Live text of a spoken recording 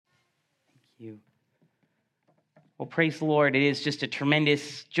you. Well, praise the Lord. It is just a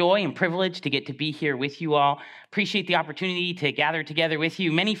tremendous joy and privilege to get to be here with you all. Appreciate the opportunity to gather together with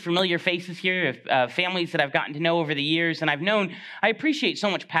you. Many familiar faces here, families that I've gotten to know over the years, and I appreciate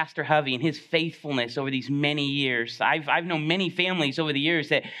so much Pastor Hovey and his faithfulness over these many years. I've known many families over the years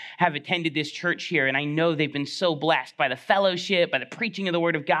that have attended this church here, and I know they've been so blessed by the fellowship, by the preaching of the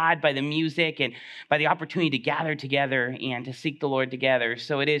Word of God, by the music, and by the opportunity to gather together and to seek the Lord together.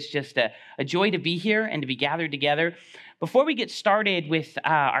 So it is just a joy to be here and to be gathered together. Before we get started with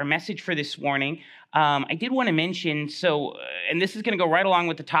our message for this morning, I did want to mention, and this is going to go right along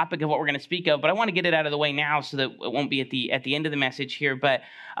with the topic of what we're going to speak of, but I want to get it out of the way now so that it won't be at the end of the message here. But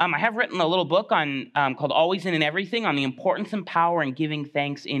I have written a little book called Always and in Everything, on the importance and power in giving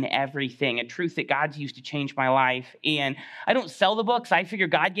thanks in everything, a truth that God's used to change my life. And I don't sell the books. I figure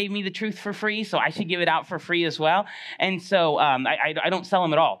God gave me the truth for free, so I should give it out for free as well. And so I don't sell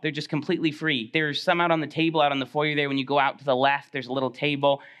them at all. They're just completely free. There's some out on the table out on the foyer there. When you go out to the left, there's a little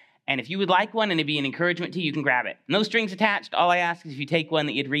table. And if you would like one and it'd be an encouragement to you, you can grab it. No strings attached. All I ask is if you take one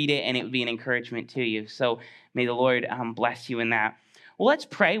that you'd read it and it would be an encouragement to you. So may the Lord bless you in that. Well, let's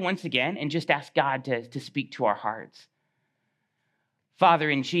pray once again and just ask God to speak to our hearts. Father,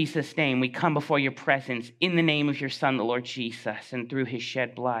 in Jesus' name, we come before your presence in the name of your Son, the Lord Jesus, and through his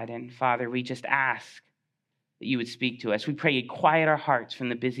shed blood. And Father, we just ask that you would speak to us. We pray you'd quiet our hearts from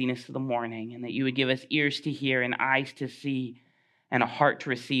the busyness of the morning, and that you would give us ears to hear and eyes to see and a heart to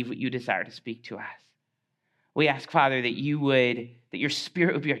receive what you desire to speak to us. We ask, Father, that your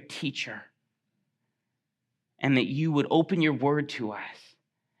Spirit would be our teacher, and that you would open your word to us,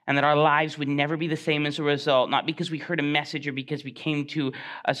 and that our lives would never be the same as a result, not because we heard a message or because we came to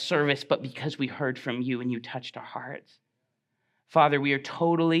a service, but because we heard from you and you touched our hearts. Father, we are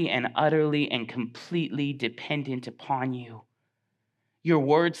totally and utterly and completely dependent upon you. Your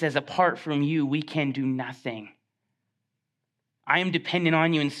word says, apart from you, we can do nothing. I am dependent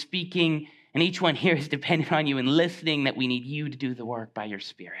on you in speaking, and each one here is dependent on you in listening, that we need you to do the work by your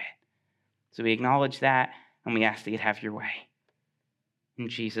Spirit. So we acknowledge that, and we ask that you'd have your way. In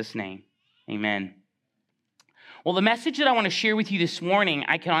Jesus' name, amen. Well, the message that I want to share with you this morning,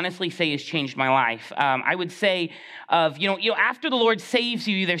 I can honestly say has changed my life. I would say after the Lord saves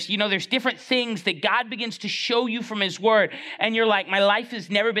you, there's different things that God begins to show you from his word. And you're like, my life has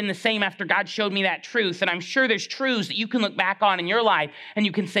never been the same after God showed me that truth. And I'm sure there's truths that you can look back on in your life and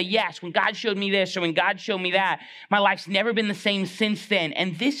you can say, yes, when God showed me this or when God showed me that, my life's never been the same since then.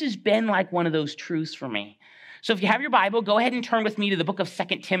 And this has been like one of those truths for me. So if you have your Bible, go ahead and turn with me to the book of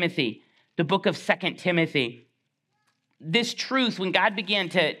 2 Timothy, the book of 2 Timothy. This truth, when God began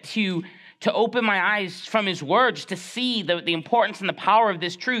to open my eyes from his words to see the importance and the power of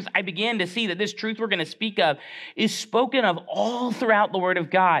this truth, I began to see that this truth we're going to speak of is spoken of all throughout the Word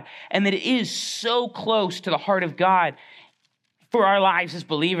of God, and that it is so close to the heart of God for our lives as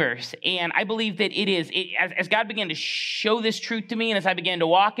believers. And I believe that as God began to show this truth to me, and as I began to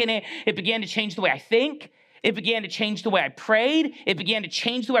walk in it, it began to change the way I think. It began to change the way I prayed. It began to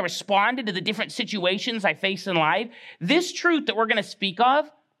change the way I responded to the different situations I face in life. This truth that we're going to speak of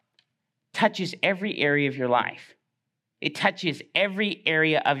touches every area of your life. It touches every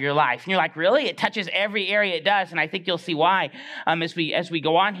area of your life. And you're like, really? It touches every area? It does. And I think you'll see why as we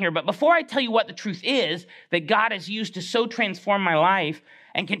go on here. But before I tell you what the truth is that God has used to so transform my life,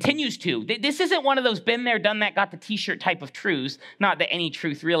 and continues to. This isn't one of those been there, done that, got the t-shirt type of truths. Not that any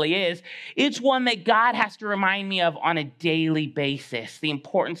truth really is. It's one that God has to remind me of on a daily basis, the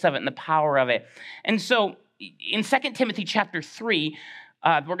importance of it and the power of it. And so in 2 Timothy chapter 3,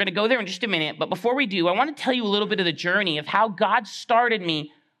 we're going to go there in just a minute. But before we do, I want to tell you a little bit of the journey of how God started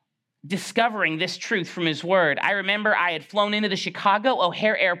me discovering this truth from his word. I remember I had flown into the Chicago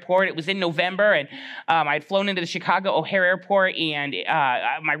O'Hare Airport. It was in November, and I had flown into the Chicago O'Hare Airport, and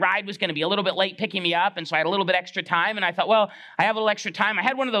my ride was going to be a little bit late picking me up, and so I had a little bit extra time, and I thought, well, I have a little extra time. I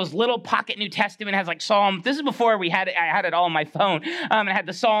had one of those little pocket New Testament, has like Psalms. This is before I had it all on my phone. And I had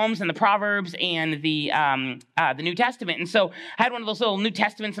the Psalms and the Proverbs and the New Testament, and so I had one of those little New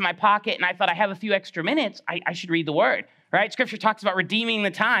Testaments in my pocket, and I thought, I have a few extra minutes. I should read the word. Right? Scripture talks about redeeming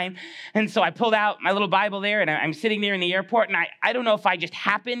the time. And so I pulled out my little Bible there, and I'm sitting there in the airport, and I don't know if I just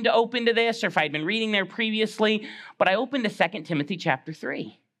happened to open to this or if I'd been reading there previously, but I opened to 2 Timothy chapter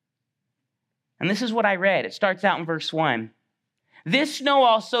 3. And this is what I read. It starts out in verse 1. This know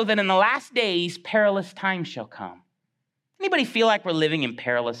also that in the last days perilous times shall come. Anybody feel like we're living in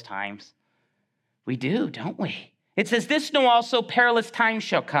perilous times? We do, don't we? It says, this know also perilous times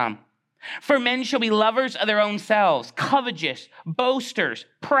shall come. For men shall be lovers of their own selves, covetous, boasters,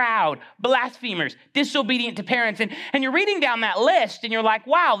 proud, blasphemers, disobedient to parents. And you're reading down that list and you're like,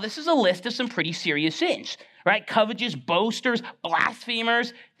 wow, this is a list of some pretty serious sins, right? Covetous, boasters,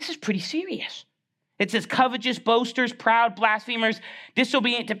 blasphemers. This is pretty serious. It says covetous, boasters, proud, blasphemers,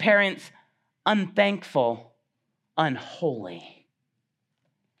 disobedient to parents, unthankful, unholy.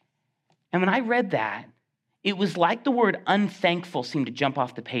 And when I read that, it was like the word unthankful seemed to jump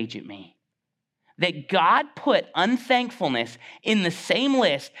off the page at me. That God put unthankfulness in the same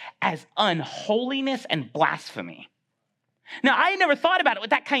list as unholiness and blasphemy. Now, I had never thought about it with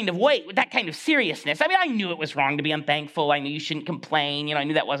that kind of weight, with that kind of seriousness. I mean, I knew it was wrong to be unthankful. I knew you shouldn't complain. I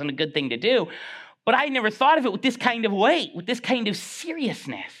knew that wasn't a good thing to do. But I never thought of it with this kind of weight, with this kind of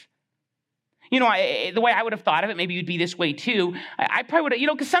seriousness. The way I would have thought of it, maybe you'd be this way too. I probably would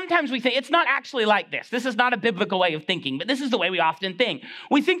have, because sometimes we think, it's not actually like this. This is not a biblical way of thinking, but this is the way we often think.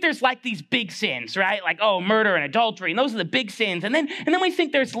 We think there's like these big sins, right? Like, murder and adultery, and those are the big sins. And then we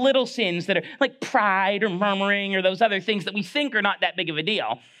think there's little sins that are like pride or murmuring or those other things that we think are not that big of a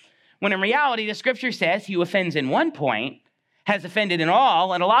deal. When in reality, the scripture says he who offends in one point has offended in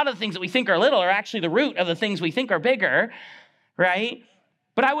all, and a lot of the things that we think are little are actually the root of the things we think are bigger, right?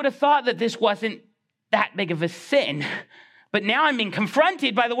 But I would have thought that this wasn't that big of a sin. But now I'm being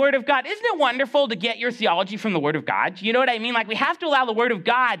confronted by the Word of God. Isn't it wonderful to get your theology from the Word of God? You know what I mean? Like, we have to allow the Word of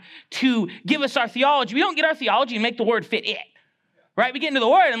God to give us our theology. We don't get our theology and make the Word fit it, right? We get into the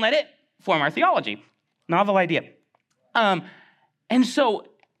Word and let it form our theology. Novel idea. And so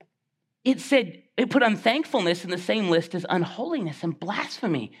it said, it put unthankfulness in the same list as unholiness and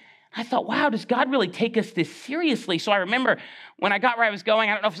blasphemy. I thought, wow, does God really take us this seriously? So I remember when I got where I was going,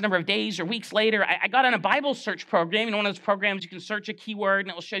 I don't know if it's a number of days or weeks later, I got on a Bible search program. One of those programs, you can search a keyword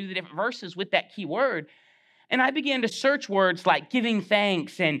and it will show you the different verses with that keyword. And I began to search words like giving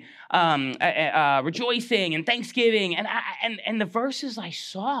thanks and rejoicing and thanksgiving. And the verses I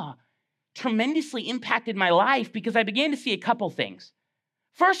saw tremendously impacted my life because I began to see a couple things.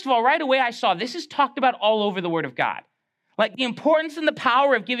 First of all, right away I saw this is talked about all over the Word of God. Like the importance and the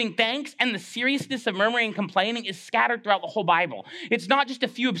power of giving thanks and the seriousness of murmuring and complaining is scattered throughout the whole Bible. It's not just a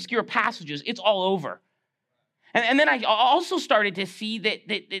few obscure passages. It's all over. And then I also started to see that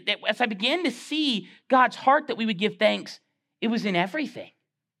as I began to see God's heart that we would give thanks, it was in everything.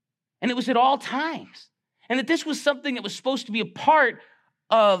 And it was at all times. And that this was something that was supposed to be a part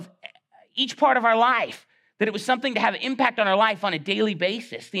of each part of our life. That it was something to have an impact on our life on a daily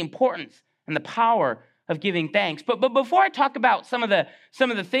basis. The importance and the power of giving thanks. But before I talk about some of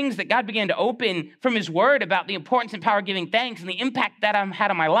the things that God began to open from his word about the importance and power of giving thanks and the impact that I've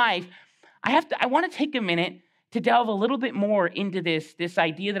had on my life, I want to take a minute to delve a little bit more into this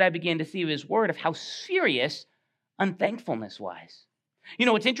idea that I began to see of his word of how serious unthankfulness was.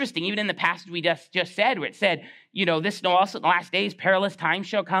 It's interesting, even in the passage we just said, where it said, this also in the last days, perilous times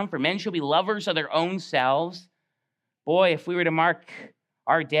shall come, for men shall be lovers of their own selves. Boy, if we were to mark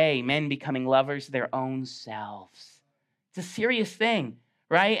our day, men becoming lovers of their own selves. It's a serious thing,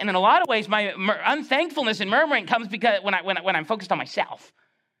 right? And in a lot of ways, my unthankfulness and murmuring comes because when I'm focused on myself.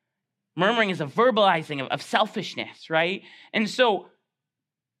 Murmuring is a verbalizing of selfishness, right? And so,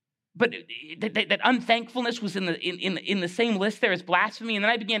 but that unthankfulness was in the same list there as blasphemy. And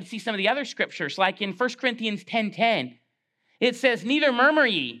then I began to see some of the other scriptures, like in 1 Corinthians 10:10. It says, neither murmur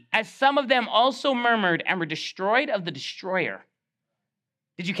ye, as some of them also murmured and were destroyed of the destroyer.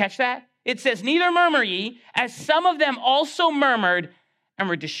 Did you catch that? It says, neither murmur ye, as some of them also murmured and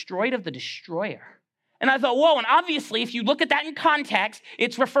were destroyed of the destroyer. And I thought, whoa, and obviously, if you look at that in context,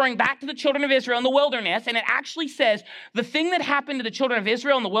 it's referring back to the children of Israel in the wilderness, and it actually says the thing that happened to the children of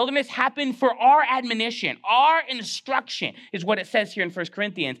Israel in the wilderness happened for our admonition, our instruction, is what it says here in 1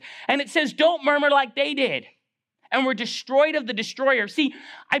 Corinthians. And it says, don't murmur like they did, and were destroyed of the destroyer. See,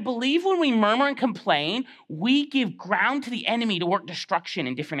 I believe when we murmur and complain, we give ground to the enemy to work destruction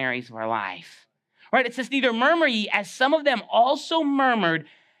in different areas of our life. Right? It says, neither murmur ye, as some of them also murmured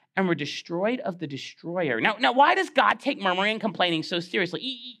and were destroyed of the destroyer. Now, why does God take murmuring and complaining so seriously?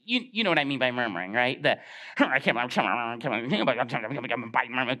 You know what I mean by murmuring, right?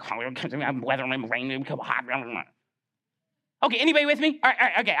 Okay, anybody with me? All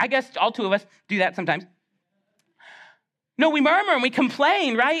right, okay, I guess all two of us do that sometimes. No, we murmur and we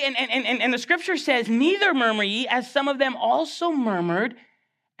complain, right? And the scripture says, neither murmur ye, as some of them also murmured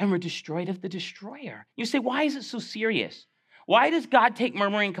and were destroyed of the destroyer. You say, why is it so serious? Why does God take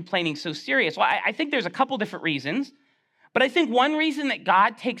murmuring and complaining so serious? Well, I think there's a couple different reasons. But I think one reason that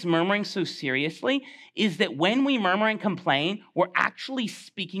God takes murmuring so seriously is that when we murmur and complain, we're actually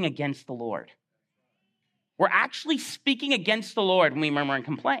speaking against the Lord. We're actually speaking against the Lord when we murmur and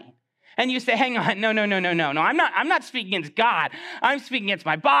complain. And you say, hang on, no. I'm not speaking against God. I'm speaking against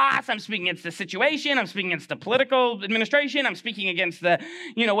my boss. I'm speaking against the situation. I'm speaking against the political administration. I'm speaking against the,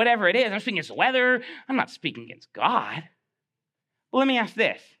 whatever it is. I'm speaking against the weather. I'm not speaking against God. Well, let me ask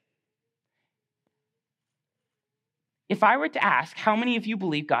this. If I were to ask, how many of you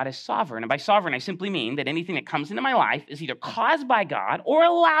believe God is sovereign? And by sovereign, I simply mean that anything that comes into my life is either caused by God or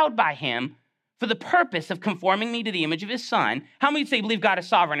allowed by him for the purpose of conforming me to the image of his son. How many say believe God is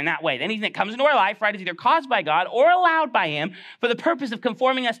sovereign in that way? That anything that comes into our life, right, is either caused by God or allowed by him for the purpose of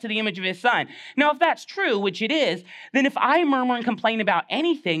conforming us to the image of his son. Now, if that's true, which it is, then if I murmur and complain about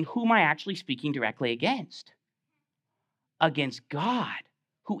anything, who am I actually speaking directly against? Against God,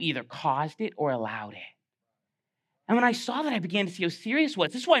 who either caused it or allowed it. And when I saw that, I began to see how serious it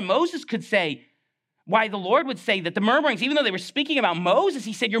was. This is why Moses could say, why the Lord would say that the murmurings, even though they were speaking about Moses,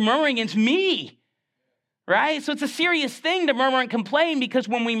 he said, you're murmuring against me, right? So it's a serious thing to murmur and complain, because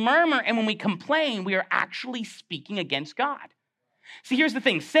when we murmur and when we complain, we are actually speaking against God. See, here's the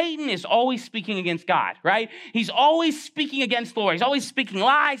thing. Satan is always speaking against God, right? He's always speaking against the Lord. He's always speaking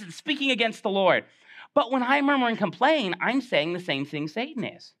lies and speaking against the Lord. But when I murmur and complain, I'm saying the same thing Satan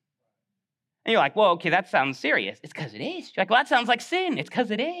is. And you're like, well, okay, that sounds serious. It's because it is. You're like, well, that sounds like sin. It's because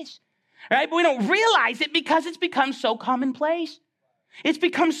it is. Right? But we don't realize it because it's become so commonplace. It's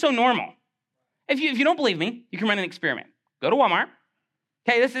become so normal. If you don't believe me, you can run an experiment. Go to Walmart.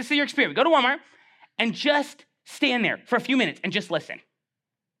 Okay, this is your experiment. Go to Walmart and just stand there for a few minutes and just listen.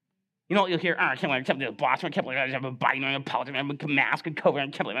 You know what you'll hear? I can't believe the boss. I can't believe I have a Biden, a politics, I have a mask and COVID. I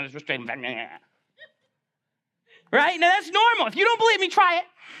can't believe I was restrained. Right? Now, that's normal. If you don't believe me, try it.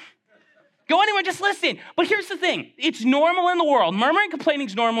 Go anywhere, just listen. But here's the thing. It's normal in the world. Murmuring and complaining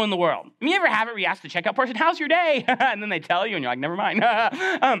is normal in the world. I mean, you ever have it where you ask the checkout person, how's your day? And then they tell you, and you're like, never mind.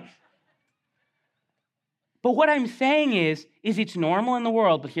 But what I'm saying is it's normal in the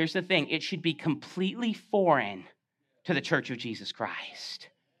world, but here's the thing. It should be completely foreign to the Church of Jesus Christ.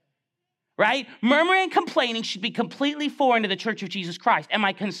 Right? Murmuring and complaining should be completely foreign to the Church of Jesus Christ. And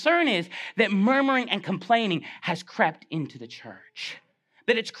my concern is that murmuring and complaining has crept into the church.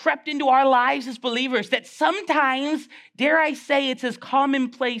 That it's crept into our lives as believers, that sometimes, dare I say, it's as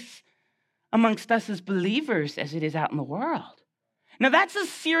commonplace amongst us as believers as it is out in the world. Now, that's a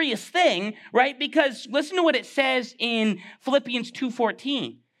serious thing, right? Because listen to what it says in Philippians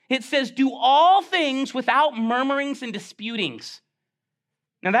 2:14. It says, do all things without murmurings and disputings.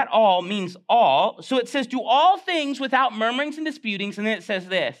 Now, that all means all. So it says, do all things without murmurings and disputings. And then it says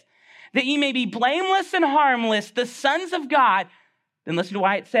this, that ye may be blameless and harmless, the sons of God. Then listen to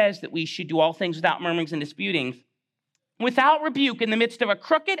why it says that we should do all things without murmurings and disputings, without rebuke in the midst of a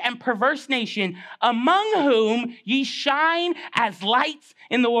crooked and perverse nation, among whom ye shine as lights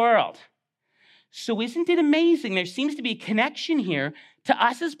in the world. So isn't it amazing? There seems to be a connection here to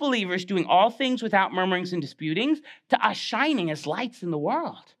us as believers doing all things without murmurings and disputings, to us shining as lights in the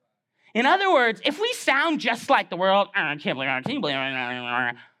world. In other words, if we sound just like the world,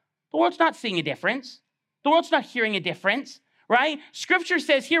 the world's not seeing a difference. The world's not hearing a difference. Right? Scripture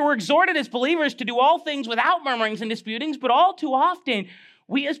says here we're exhorted as believers to do all things without murmurings and disputings, but all too often,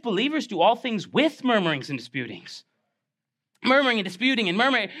 we as believers do all things with murmurings and disputings. Murmuring and disputing and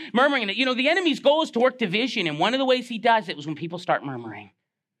murmuring. The enemy's goal is to work division, and one of the ways he does it was when people start murmuring.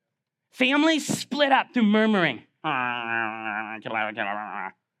 Families split up through murmuring.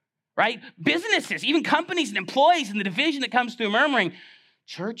 Right? Businesses, even companies and employees, and the division that comes through murmuring.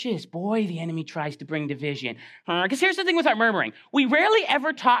 Churches, boy, the enemy tries to bring division. Because here's the thing with our murmuring. We rarely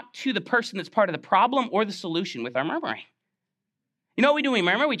ever talk to the person that's part of the problem or the solution with our murmuring. You know what we do when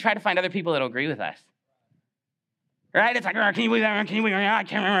we murmur? We try to find other people that will agree with us. Right? It's like, can you believe that? Can you believe that? I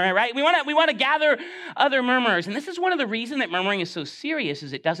can't remember, right? We want to gather other murmurers. And this is one of the reasons that murmuring is so serious,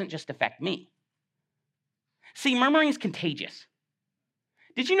 is it doesn't just affect me. See, murmuring is contagious.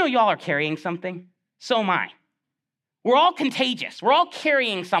 Did you know y'all are carrying something? So am I. We're all contagious. We're all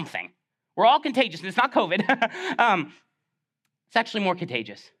carrying something. We're all contagious. And it's not COVID. It's actually more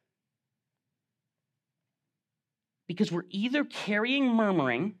contagious. Because we're either carrying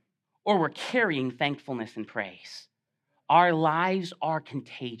murmuring or we're carrying thankfulness and praise. Our lives are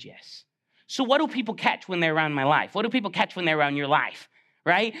contagious. So what do people catch when they're around my life? What do people catch when they're around your life?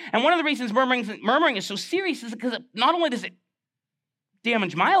 Right? And one of the reasons murmuring is so serious is because not only does it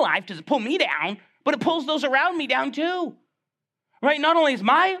damage my life, does it pull me down, but it pulls those around me down too. Right? Not only is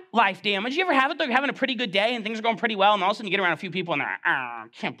my life damaged, you ever have it though? You're having a pretty good day and things are going pretty well, and all of a sudden you get around a few people and they're like, I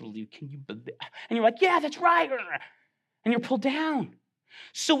can't believe, can you believe? And you're like, yeah, that's right. And you're pulled down.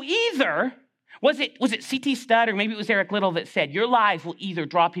 So either, was it C.T. Studd or maybe it was Eric Liddell that said, your life will either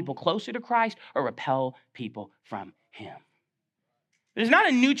draw people closer to Christ or repel people from him. There's not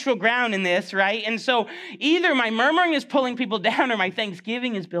a neutral ground in this, right? And so either my murmuring is pulling people down or my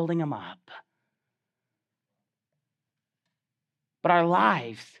thanksgiving is building them up. But our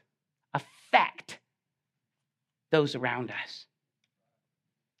lives affect those around us.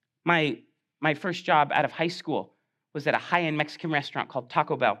 My first job out of high school was at a high-end Mexican restaurant called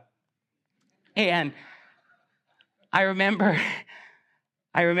Taco Bell. And I remember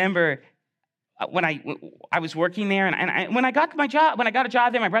when I was working there, and when I got a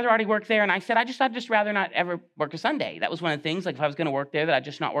job there, my brother already worked there, and I said, I'd just rather not ever work a Sunday. That was one of the things, like if I was going to work there, that I'd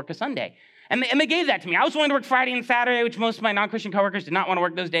just not work a Sunday. And they gave that to me. I was willing to work Friday and Saturday, which most of my non-Christian coworkers did not want to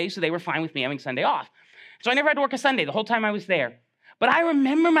work those days, so they were fine with me having Sunday off. So I never had to work a Sunday the whole time I was there. But I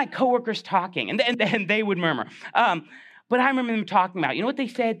remember my coworkers talking, and they would murmur. But I remember them talking about, you know what they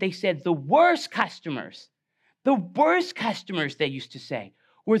said? They said the worst customers, they used to say,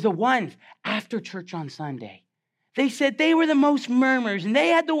 were the ones after church on Sunday. They said they were the most murmurers, and they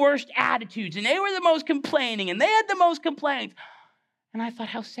had the worst attitudes, and they were the most complaining, and they had the most complaints. And I thought,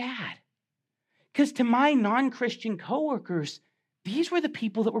 how sad. Because to my non-Christian coworkers, these were the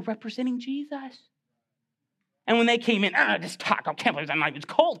people that were representing Jesus. And when they came in, this taco, I can't believe it's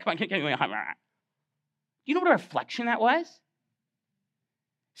cold. Come on, you know what a reflection that was?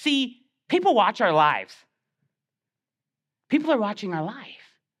 See, people watch our lives. People are watching our life.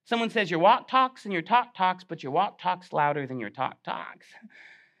 Someone says your walk talks and your talk talks, but your walk talks louder than your talk talks.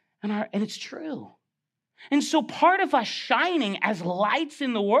 And it's true. And so part of us shining as lights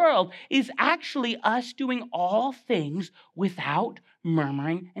in the world is actually us doing all things without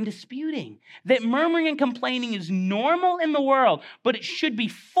murmuring and disputing. That murmuring and complaining is normal in the world, but it should be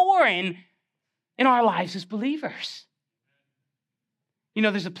foreign in our lives as believers. You know,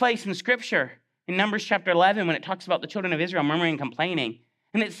 there's a place in Scripture, in Numbers chapter 11, when it talks about the children of Israel murmuring and complaining.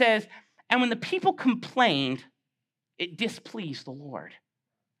 And it says, and when the people complained, it displeased the Lord.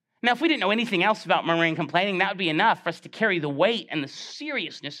 Now, if we didn't know anything else about murmuring and complaining, that would be enough for us to carry the weight and the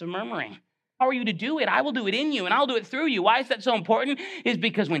seriousness of murmuring. How are you to do it? I will do it in you, and I'll do it through you. Why is that so important? Is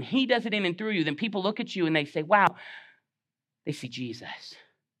because when he does it in and through you, then people look at you and they say, wow, they see Jesus.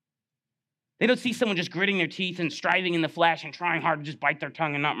 They don't see someone just gritting their teeth and striving in the flesh and trying hard to just bite their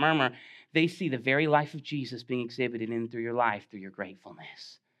tongue and not murmur. They see the very life of Jesus being exhibited in and through your life, through your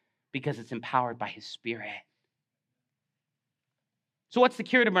gratefulness, because it's empowered by his Spirit. So what's the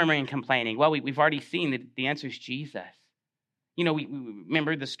cure to murmuring and complaining? Well, we've already seen that the answer is Jesus. You know, we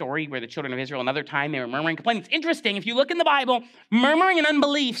remember the story where the children of Israel, another time they were murmuring and complaining. It's interesting. If you look in the Bible, murmuring and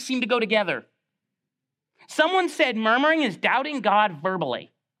unbelief seem to go together. Someone said murmuring is doubting God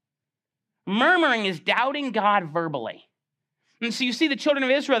verbally. Murmuring is doubting God verbally. And so you see the children of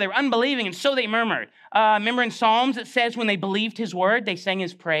Israel, they were unbelieving, and so they murmured. Remember in Psalms, it says when they believed his word, they sang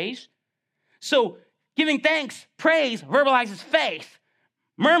his praise. So giving thanks, praise, verbalizes faith.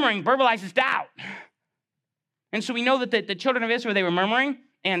 Murmuring verbalizes doubt. And so we know that the children of Israel, they were murmuring,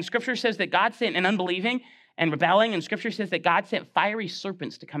 and Scripture says that God sent, and unbelieving and rebelling, and Scripture says that God sent fiery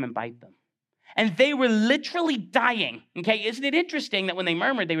serpents to come and bite them. And they were literally dying. Okay, isn't it interesting that when they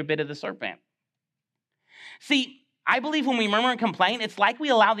murmured, they were bit of the serpent? See, I believe when we murmur and complain, it's like we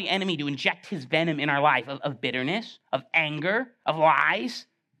allow the enemy to inject his venom in our life of bitterness, of anger, of lies.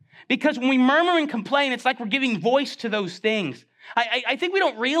 Because when we murmur and complain, it's like we're giving voice to those things. I think we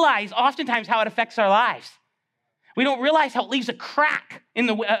don't realize oftentimes how it affects our lives. We don't realize how it leaves a crack in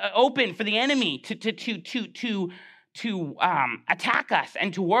the open for the enemy to attack us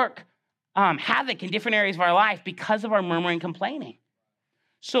and to work havoc in different areas of our life because of our murmuring and complaining.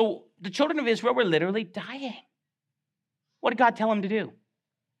 So the children of Israel were literally dying. What did God tell them to do?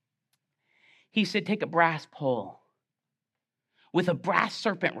 He said, take a brass pole with a brass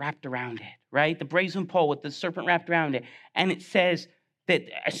serpent wrapped around it, right? The brazen pole with the serpent wrapped around it. And it says that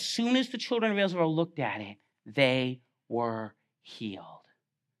as soon as the children of Israel looked at it, they were healed.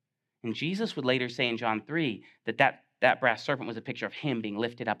 And Jesus would later say in John 3 that brass serpent was a picture of him being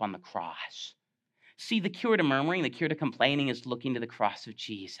lifted up on the cross. See, the cure to murmuring, the cure to complaining is looking to the cross of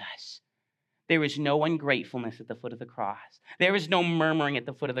Jesus. There is no ungratefulness at the foot of the cross. There is no murmuring at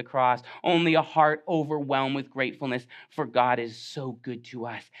the foot of the cross, only a heart overwhelmed with gratefulness, for God is so good to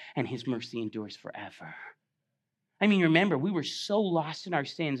us, and his mercy endures forever. I mean, remember, we were so lost in our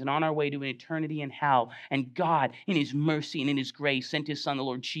sins and on our way to an eternity in hell. And God, in his mercy and in his grace, sent his son, the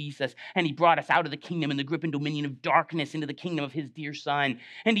Lord Jesus. And he brought us out of the kingdom and the grip and dominion of darkness into the kingdom of his dear son.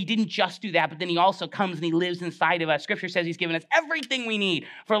 And he didn't just do that, but then he also comes and he lives inside of us. Scripture says he's given us everything we need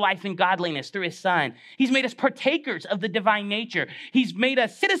for life and godliness through his son. He's made us partakers of the divine nature. He's made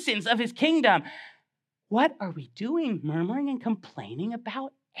us citizens of his kingdom. What are we doing, murmuring and complaining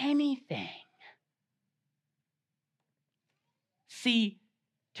about anything? See,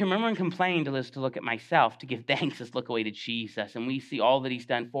 to murmur and complain is to look at myself. To give thanks is to look away to Jesus. And we see all that he's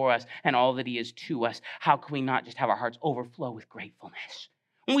done for us and all that he is to us. How can we not just have our hearts overflow with gratefulness?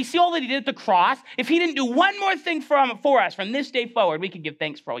 When we see all that he did at the cross, if he didn't do one more thing for us from this day forward, we could give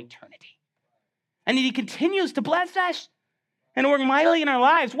thanks for all eternity. And he continues to bless us and work mightily in our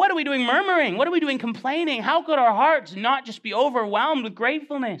lives. What are we doing murmuring? What are we doing complaining? How could our hearts not just be overwhelmed with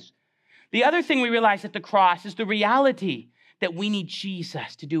gratefulness? The other thing we realize at the cross is the reality that we need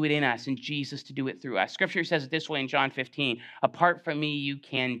Jesus to do it in us and Jesus to do it through us. Scripture says it this way in John 15, apart from me, you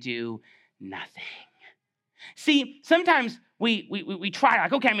can do nothing. See, sometimes we try,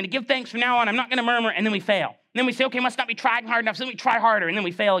 like, okay, I'm going to give thanks from now on. I'm not going to murmur, and then we fail. And then we say, okay, must not be trying hard enough, so then we try harder, and then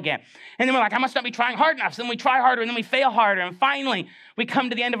we fail again. And then we're like, I must not be trying hard enough, so then we try harder, and then we fail harder. And finally, we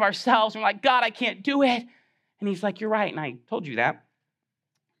come to the end of ourselves, and we're like, God, I can't do it. And he's like, you're right, and I told you that.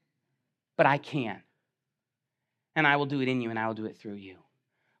 But I can. And I will do it in you, and I will do it through you.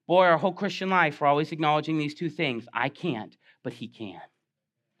 Boy, our whole Christian life, we're always acknowledging these two things. I can't, but he can.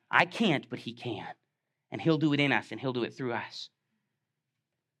 I can't, but he can. And he'll do it in us, and he'll do it through us.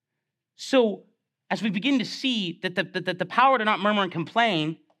 So, as we begin to see that the power to not murmur and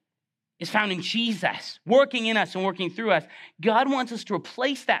complain is found in Jesus, working in us and working through us, God wants us to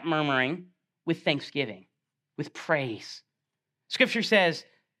replace that murmuring with thanksgiving, with praise. Scripture says,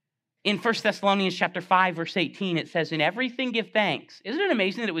 in 1 Thessalonians chapter 5, verse 18, it says, in everything give thanks. Isn't it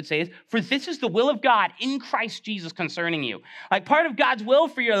amazing that it would say this? For this is the will of God in Christ Jesus concerning you. Like part of God's will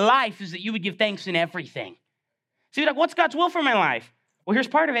for your life is that you would give thanks in everything. So you're like, what's God's will for my life? Well, here's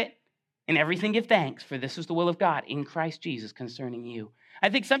part of it. In everything give thanks, for this is the will of God in Christ Jesus concerning you. I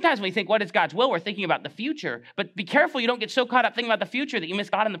think sometimes when we think, what is God's will? We're thinking about the future. But be careful you don't get so caught up thinking about the future that you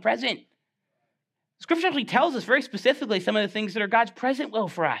miss God in the present. Scripture actually tells us very specifically some of the things that are God's present will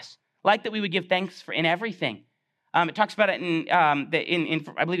for us. Like that we would give thanks for in everything. It talks about it in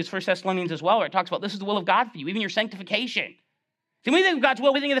I believe it's 1 Thessalonians as well, where it talks about this is the will of God for you, even your sanctification. See, when we think of God's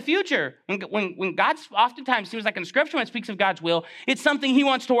will, we think of the future. When God's oftentimes seems like in Scripture when it speaks of God's will, it's something he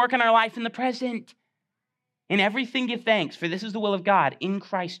wants to work in our life in the present. In everything give thanks, for this is the will of God in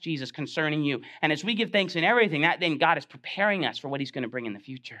Christ Jesus concerning you. And as we give thanks in everything, that then God is preparing us for what he's going to bring in the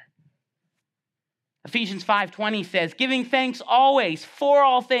future. Ephesians 5:20 says, giving thanks always for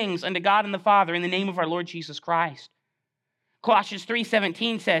all things unto God and the Father in the name of our Lord Jesus Christ. Colossians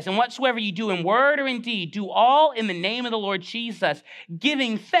 3:17 says, and whatsoever you do in word or in deed, do all in the name of the Lord Jesus,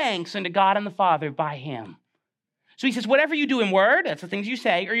 giving thanks unto God and the Father by him. So he says, whatever you do in word, that's the things you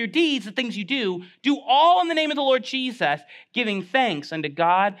say, or your deeds, the things you do all in the name of the Lord Jesus, giving thanks unto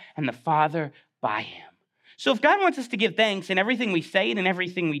God and the Father by him. So if God wants us to give thanks in everything we say and in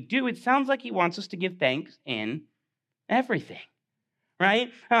everything we do, it sounds like he wants us to give thanks in everything,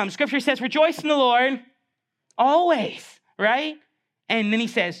 right? Scripture says, rejoice in the Lord always, right? And then he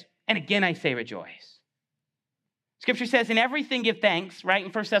says, and again I say rejoice. Scripture says, in everything give thanks, right?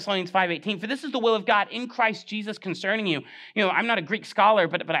 In 1 Thessalonians 5:18, for this is the will of God in Christ Jesus concerning you. You know, I'm not a Greek scholar,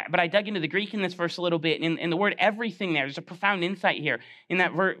 but I dug into the Greek in this verse a little bit. And in the word everything there's a profound insight here. In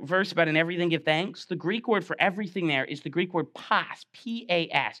that verse about in everything give thanks, the Greek word for everything there is the Greek word pas,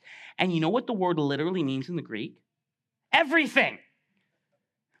 P-A-S. And you know what the word literally means in the Greek? Everything.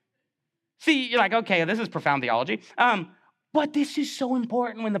 See, you're like, okay, this is profound theology. But this is so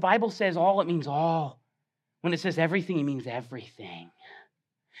important. When the Bible says all, it means all. When it says everything, it means everything.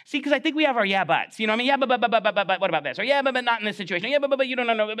 See, because I think we have our yeah, buts. You know what I mean? Yeah, but what about this? Or yeah, but not in this situation. Yeah, but you don't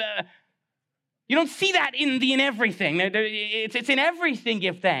know. You don't see that in the in everything. It's in everything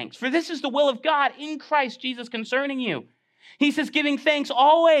give thanks. For this is the will of God in Christ Jesus concerning you. He says giving thanks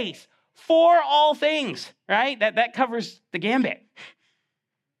always for all things, right? That covers the gambit.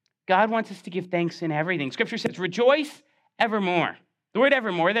 God wants us to give thanks in everything. Scripture says rejoice evermore. The word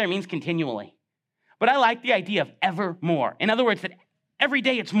evermore there means continually. But I like the idea of evermore. In other words, that every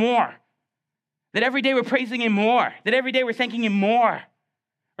day it's more. That every day we're praising him more. That every day we're thanking him more.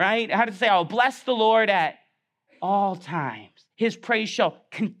 Right? How does it say? I'll bless the Lord at all times. His praise shall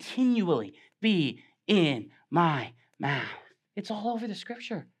continually be in my mouth. It's all over the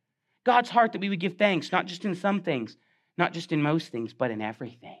Scripture. God's heart that we would give thanks, not just in some things, not just in most things, but in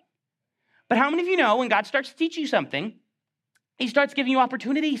everything. But how many of you know when God starts to teach you something, he starts giving you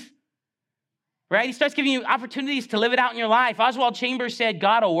opportunities? Right? He starts giving you opportunities to live it out in your life. Oswald Chambers said,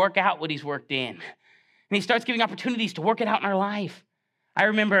 God will work out what he's worked in. And he starts giving opportunities to work it out in our life. I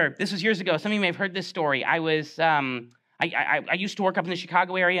remember, this was years ago, some of you may have heard this story. I I used to work up in the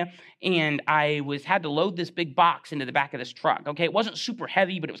Chicago area, and I had to load this big box into the back of this truck, okay? It wasn't super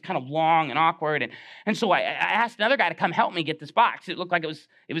heavy, but it was kind of long and awkward, and so I asked another guy to come help me get this box. It looked like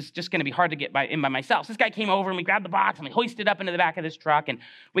it was just going to be hard to get in by myself. So this guy came over, and we grabbed the box, and we hoisted it up into the back of this truck, and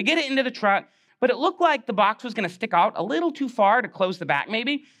we get it into the truck, but it looked like the box was going to stick out a little too far to close the back,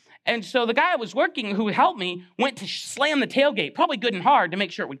 maybe. And so the guy I was working who helped me went to slam the tailgate, probably good and hard, to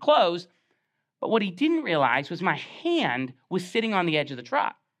make sure it would close. But what he didn't realize was my hand was sitting on the edge of the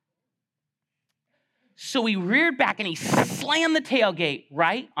truck. So he reared back and he slammed the tailgate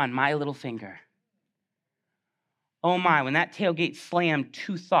right on my little finger. Oh my, when that tailgate slammed,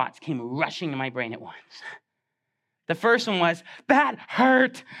 two thoughts came rushing to my brain at once. The first one was, that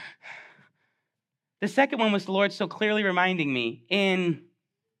hurt. The second one was the Lord so clearly reminding me, in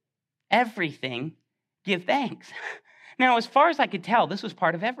everything, give thanks. Now, as far as I could tell, this was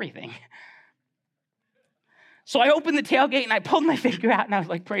part of everything. So I opened the tailgate and I pulled my finger out and I was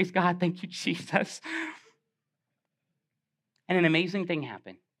like, praise God, thank you, Jesus. And an amazing thing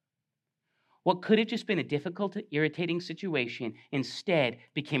happened. What could have just been a difficult, irritating situation instead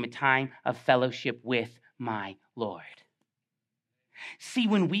became a time of fellowship with my Lord. See,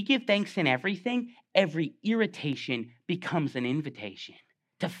 when we give thanks in everything, every irritation becomes an invitation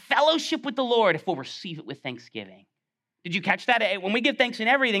to fellowship with the Lord if we'll receive it with thanksgiving. Did you catch that? When we give thanks in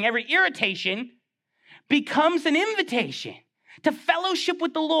everything, every irritation becomes an invitation to fellowship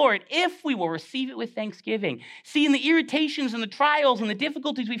with the Lord if we will receive it with thanksgiving. See, in the irritations and the trials and the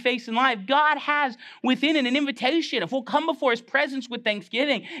difficulties we face in life, God has within it an invitation. If we'll come before his presence with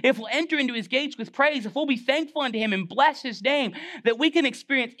thanksgiving, if we'll enter into his gates with praise, if we'll be thankful unto him and bless his name, that we can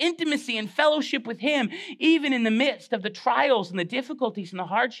experience intimacy and fellowship with him even in the midst of the trials and the difficulties and the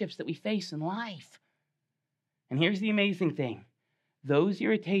hardships that we face in life. And here's the amazing thing. Those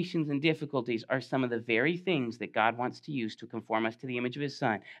irritations and difficulties are some of the very things that God wants to use to conform us to the image of his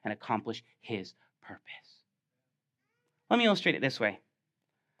Son and accomplish his purpose. Let me illustrate it this way.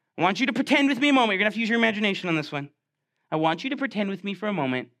 I want you to pretend with me a moment. You're going to have to use your imagination on this one. I want you to pretend with me for a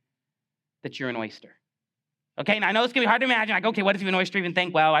moment that you're an oyster. Okay, now I know it's going to be hard to imagine. Like, okay, what does an oyster even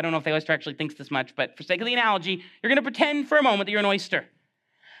think? Well, I don't know if the oyster actually thinks this much, but for sake of the analogy, you're going to pretend for a moment that you're an oyster.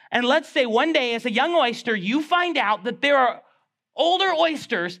 And let's say one day as a young oyster, you find out that there are older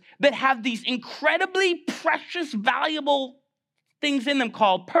oysters that have these incredibly precious, valuable things in them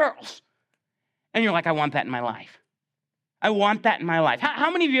called pearls. And you're like, I want that in my life. I want that in my life.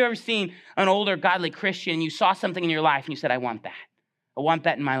 How many of you have ever seen an older godly Christian, you saw something in your life and you said, I want that. I want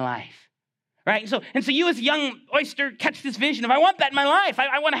that in my life. Right? And so you as a young oyster catch this vision of, I want that in my life.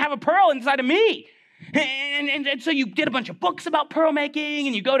 I want to have a pearl inside of me. And so you get a bunch of books about pearl making,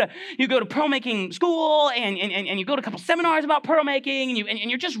 and you go to pearl making school, and you go to a couple seminars about pearl making, and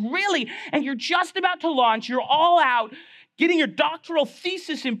you're just about to launch. You're all out getting your doctoral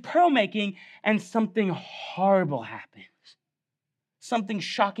thesis in pearl making, and something horrible happens. Something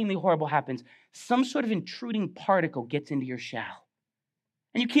shockingly horrible happens. Some sort of intruding particle gets into your shell,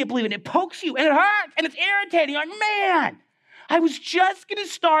 and you can't believe it. It pokes you, and it hurts, and it's irritating. You're like, man, I was just going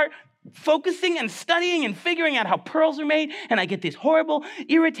to start focusing and studying and figuring out how pearls are made, and I get this horrible,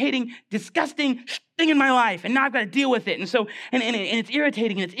 irritating, disgusting thing in my life, and now I've got to deal with it. And so, and it's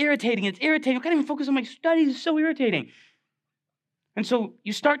irritating, and it's irritating, and it's irritating. I can't even focus on my studies. It's so irritating. And so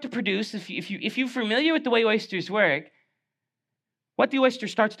you start to produce, if you're familiar with the way oysters work, what the oyster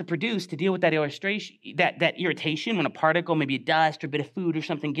starts to produce to deal with that irritation when a particle, maybe a dust or a bit of food or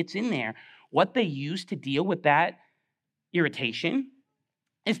something gets in there, what they use to deal with that irritation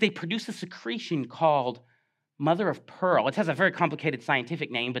is they produce a secretion called mother of pearl. It has a very complicated scientific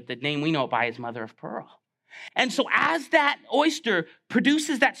name, but the name we know it by is mother of pearl. And so as that oyster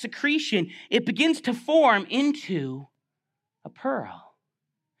produces that secretion, it begins to form into a pearl.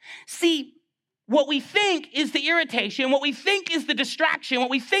 See, what we think is the irritation, what we think is the distraction,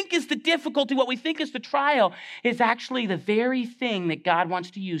 what we think is the difficulty, what we think is the trial is actually the very thing that God wants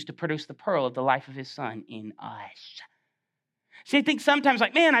to use to produce the pearl of the life of his Son in us. See, I think sometimes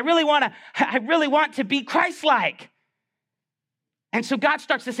like, man, I really want to be Christ-like. And so God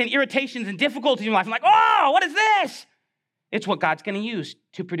starts to send irritations and difficulties in your life. I'm like, oh, what is this? It's what God's going to use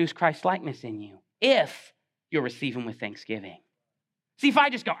to produce Christ-likeness in you if you'll receive him with thanksgiving. See, if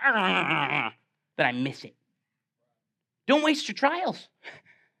I just go, then I miss it. Don't waste your trials,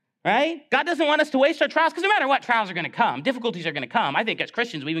 right? God doesn't want us to waste our trials because no matter what, trials are going to come. Difficulties are going to come. I think as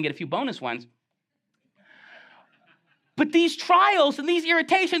Christians, we even get a few bonus ones. But these trials and these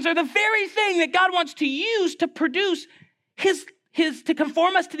irritations are the very thing that God wants to use to produce to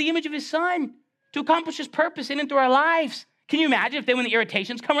conform us to the image of his Son, to accomplish his purpose in and through our lives. Can you imagine if then when the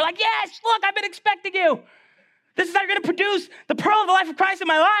irritations come, we're like, yes, look, I've been expecting you. This is how you're going to produce the pearl of the life of Christ in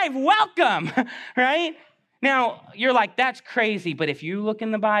my life. Welcome, right? Now, you're like, that's crazy. But if you look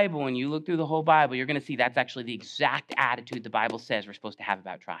in the Bible and you look through the whole Bible, you're going to see that's actually the exact attitude the Bible says we're supposed to have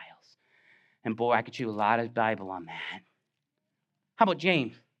about trials. And boy, I could chew a lot of Bible on that. How about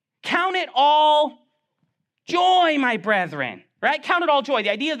James? Count it all joy, my brethren, right? Count it all joy.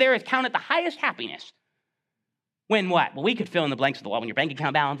 The idea there is count it the highest happiness. When what? Well, we could fill in the blanks with the when your bank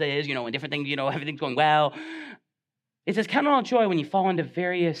account balance is, and different things, everything's going well. It says count it all joy when you fall into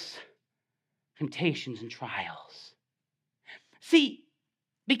various temptations and trials. See,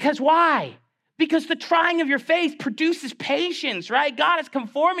 because why? Because the trying of your faith produces patience, right? God is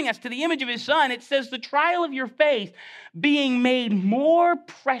conforming us to the image of his Son. It says the trial of your faith being made more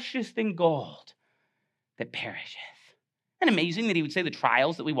precious than gold that perisheth. Isn't it amazing that he would say the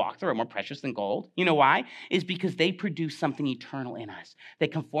trials that we walk through are more precious than gold? You know why? Is because they produce something eternal in us. They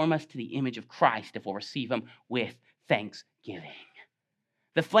conform us to the image of Christ if we'll receive them with thanksgiving.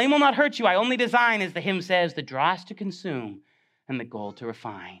 The flame will not hurt you. I only design, as the hymn says, the dross to consume and the gold to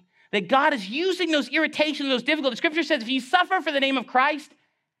refine. That God is using those irritations, those difficulties. Scripture says, if you suffer for the name of Christ,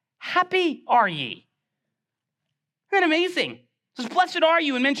 happy are ye. Isn't that amazing? It says, blessed are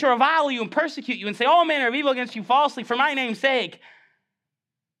you, and men shall revile you and persecute you and say all manner of evil against you falsely for my name's sake.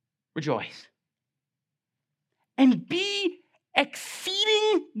 Rejoice. And be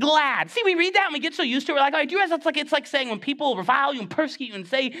exceeding glad. See, we read that and we get so used to it. We're like, oh, do you realize it's like saying when people revile you and persecute you and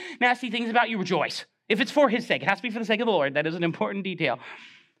say nasty things about you, rejoice. If it's for his sake, it has to be for the sake of the Lord. That is an important detail.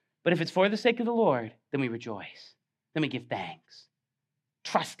 But if it's for the sake of the Lord, then we rejoice. Then we give thanks,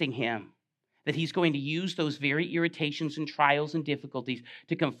 trusting him that he's going to use those very irritations and trials and difficulties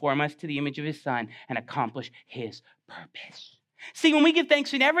to conform us to the image of his Son and accomplish his purpose. See, when we give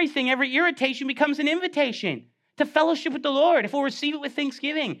thanks in everything, every irritation becomes an invitation to fellowship with the Lord if we'll receive it with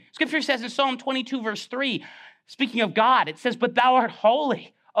thanksgiving. Scripture says in Psalm 22, verse 3, speaking of God, it says, but thou art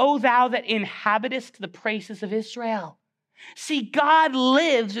holy, O thou that inhabitest the praises of Israel. See, God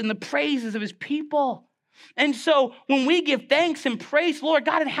lives in the praises of his people. And so when we give thanks and praise, Lord,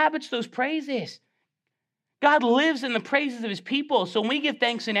 God inhabits those praises. God lives in the praises of his people. So when we give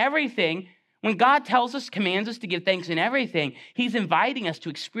thanks in everything, when God tells us, commands us to give thanks in everything, he's inviting us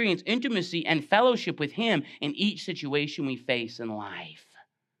to experience intimacy and fellowship with him in each situation we face in life.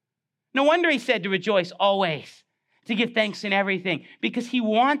 No wonder he said to rejoice always, to give thanks in everything, because he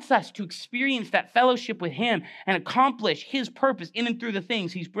wants us to experience that fellowship with him and accomplish his purpose in and through the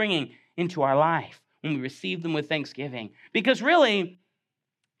things he's bringing into our life when we receive them with thanksgiving. Because really,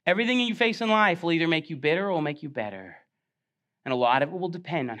 everything you face in life will either make you bitter or will make you better. And a lot of it will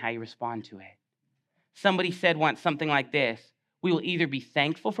depend on how you respond to it. Somebody said once something like this, we will either be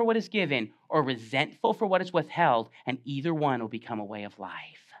thankful for what is given or resentful for what is withheld, and either one will become a way of life.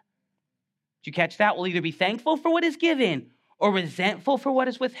 Did you catch that? We'll either be thankful for what is given or resentful for what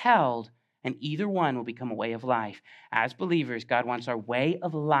is withheld, and either one will become a way of life. As believers, God wants our way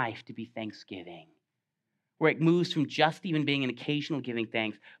of life to be thanksgiving, where it moves from just even being an occasional giving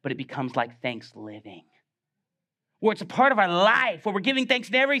thanks, but it becomes like thanks living, where it's a part of our life, where we're giving thanks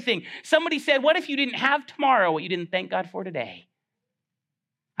to everything. Somebody said, what if you didn't have tomorrow what you didn't thank God for today?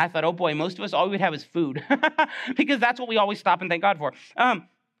 I thought, oh boy, most of us, all we would have is food, because that's what we always stop and thank God for.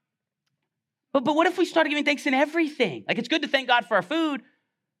 But what if we started giving thanks in everything? Like, it's good to thank God for our food,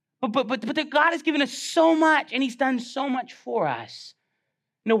 but God has given us so much, and he's done so much for us.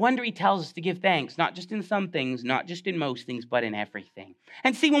 No wonder he tells us to give thanks, not just in some things, not just in most things, but in everything.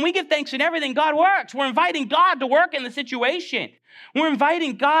 And see, when we give thanks in everything, God works. We're inviting God to work in the situation. We're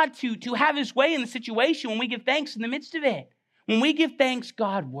inviting God to have his way in the situation when we give thanks in the midst of it. When we give thanks,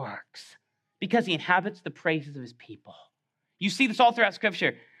 God works because he inhabits the praises of his people. You see this all throughout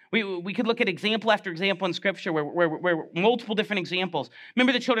Scripture. We could look at example after example in Scripture where multiple different examples.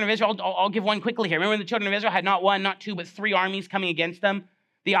 Remember the children of Israel? I'll give one quickly here. Remember the children of Israel had not one, not two, but three armies coming against them?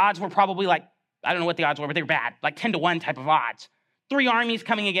 The odds were probably like, I don't know what the odds were, but they were bad, like 10-1 type of odds. Three armies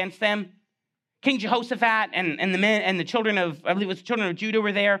coming against them. King Jehoshaphat and the men and the children of, I believe it was the children of Judah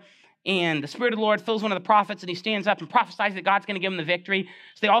were there. And the Spirit of the Lord fills one of the prophets, and he stands up and prophesies that God's going to give them the victory.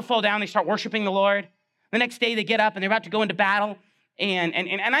 So they all fall down. They start worshiping the Lord. The next day they get up, and they're about to go into battle. And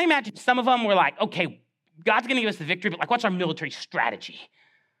I imagine some of them were like, okay, God's going to give us the victory, but like, what's our military strategy?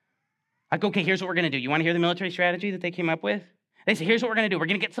 Like, okay, here's what we're going to do. You want to hear the military strategy that they came up with? They say, here's what we're going to do. We're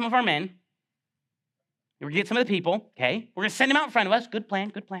going to get some of our men. We're going to get some of the people, okay? We're going to send them out in front of us. Good plan,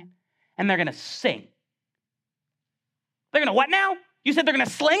 good plan. And they're going to sing. They're going to what now? You said they're going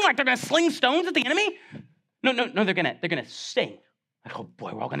to sling? Like they're going to sling stones at the enemy? No, they're going to sing. Like, oh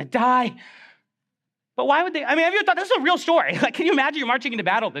boy, we're all going to die. But why would they? I mean, have you thought, this is a real story. Like, can you imagine you're marching into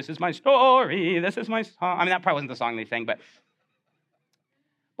battle? This is my story. This is my song. I mean, that probably wasn't the song they sang, but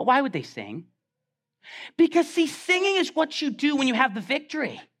why would they sing? Because, see, singing is what you do when you have the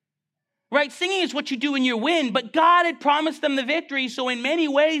victory, right? Singing is what you do when you win, but God had promised them the victory, so in many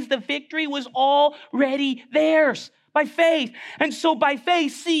ways, the victory was already theirs by faith. And so by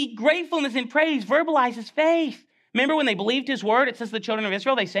faith, see, gratefulness and praise verbalizes faith. Remember when they believed his word, it says the children of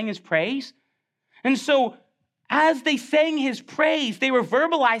Israel, they sang his praise. And so as they sang his praise, they were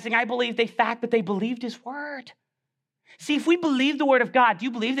verbalizing, I believe, the fact that they believed his word. See, if we believe the word of God, do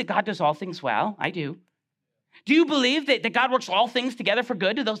you believe that God does all things well? I do. Do you believe that God works all things together for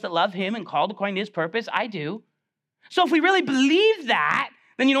good to those that love him and called according to his purpose? I do. So if we really believe that,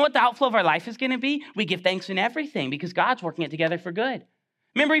 then you know what the outflow of our life is going to be? We give thanks in everything because God's working it together for good.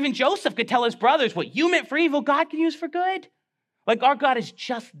 Remember, even Joseph could tell his brothers, what you meant for evil, God can use for good. Like, our God is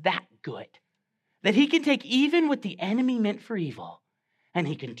just that good, that he can take even what the enemy meant for evil, and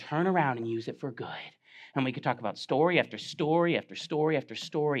he can turn around and use it for good. And we could talk about story after story after story after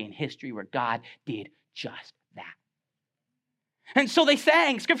story in history where God did just that. And so they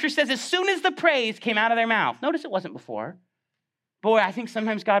sang. Scripture says, as soon as the praise came out of their mouth. Notice it wasn't before. Boy, I think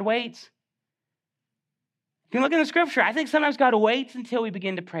sometimes God waits. You can look in the scripture. I think sometimes God waits until we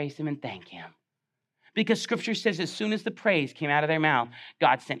begin to praise him and thank him. Because scripture says, as soon as the praise came out of their mouth,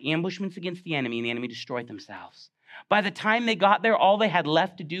 God sent ambushments against the enemy, and the enemy destroyed themselves. By the time they got there, all they had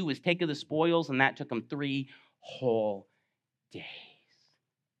left to do was take of the spoils, and that took them 3 whole days.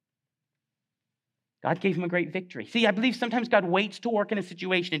 God gave him a great victory. See, I believe sometimes God waits to work in a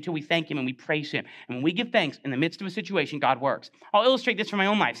situation until we thank him and we praise him. And when we give thanks in the midst of a situation, God works. I'll illustrate this from my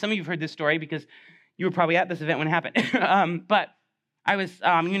own life. Some of you have heard this story because you were probably at this event when it happened. But I was,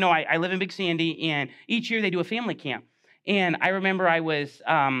 I live in Big Sandy, and each year they do a family camp. And I remember I was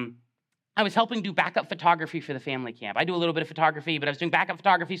helping do backup photography for the family camp. I do a little bit of photography, but I was doing backup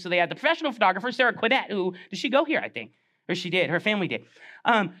photography. So they had the professional photographer, Sarah Quidette, who, did she go here, I think? Or she did, her family did.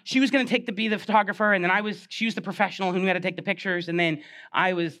 She was going to be the photographer, and then she was the professional who knew how to take the pictures, and then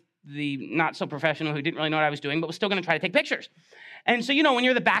I was the not so professional who didn't really know what I was doing, but was still going to try to take pictures. And so, when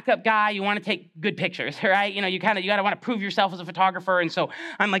you're the backup guy, you want to take good pictures, right? You got to want to prove yourself as a photographer. And so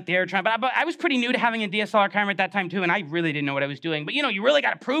I'm like there trying, but I was pretty new to having a DSLR camera at that time too, and I really didn't know what I was doing. But, you really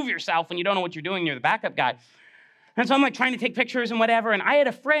got to prove yourself when you don't know what you're doing. You're the backup guy. And so I'm like trying to take pictures and whatever. And I had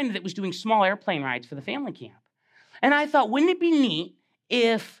a friend that was doing small airplane rides for the family camp. And I thought, wouldn't it be neat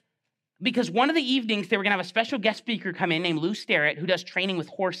because one of the evenings they were going to have a special guest speaker come in named Lou Sterrett, who does training with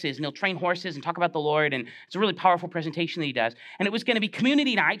horses, and he'll train horses and talk about the Lord, and it's a really powerful presentation that he does. And it was going to be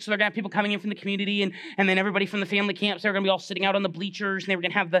community night, so they're going to have people coming in from the community, and then everybody from the family camps, they're going to be all sitting out on the bleachers, and they were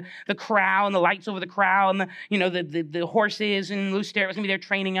going to have the corral and the lights over the corral and the horses, and Lou Sterrett was going to be there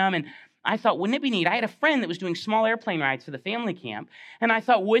training them. And I thought, wouldn't it be neat? I had a friend that was doing small airplane rides for the family camp, and I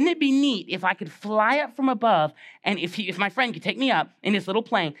thought, wouldn't it be neat if I could fly up from above, and if my friend could take me up in his little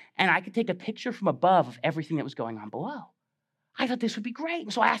plane, and I could take a picture from above of everything that was going on below. I thought this would be great.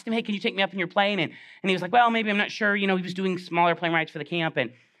 And so I asked him, hey, can you take me up in your plane? And he was like, well, maybe, I'm not sure. He was doing small airplane rides for the camp,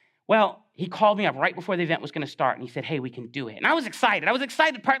 and well, he called me up right before the event was going to start, and he said, hey, we can do it. And I was excited. I was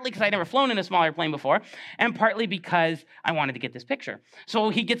excited partly because I'd never flown in a small airplane before, and partly because I wanted to get this picture. So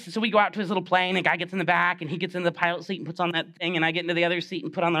we go out to his little plane, and the guy gets in the back, and he gets in the pilot seat and puts on that thing, and I get into the other seat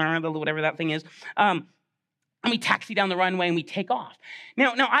and put on the whatever that thing is. And we taxi down the runway, and we take off.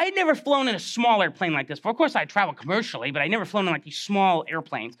 Now, I had never flown in a small airplane like this before. Of course, I traveled commercially, but I'd never flown in like these small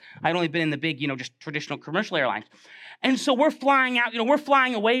airplanes. I'd only been in the big, just traditional commercial airlines. And so we're flying out, we're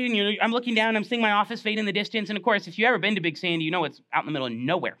flying away, and I'm looking down, I'm seeing my office fade in the distance. And of course, if you've ever been to Big Sandy, it's out in the middle of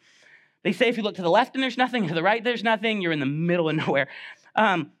nowhere. They say if you look to the left and there's nothing, to the right there's nothing, you're in the middle of nowhere.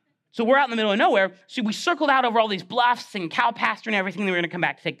 So we're out in the middle of nowhere. So we circled out over all these bluffs and cow pasture and everything. Then we were going to come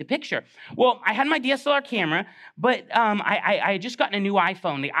back to take the picture. Well, I had my DSLR camera, but I had just gotten a new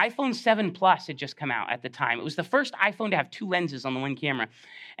iPhone. The iPhone 7 Plus had just come out at the time. It was the first iPhone to have 2 lenses on the one camera.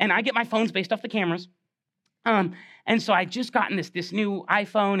 And I get my phones based off the cameras. And so I just gotten this new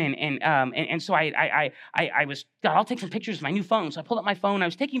iPhone, and so I was, God, I'll take some pictures with my new phone. So I pulled up my phone. I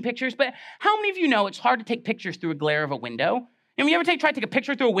was taking pictures. But how many of you know it's hard to take pictures through a glare of a window? You ever try to take a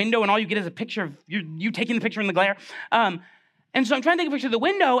picture through a window, and all you get is a picture of you taking the picture in the glare? And so I'm trying to take a picture of the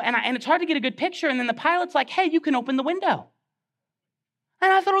window, and it's hard to get a good picture. And then the pilot's like, hey, you can open the window.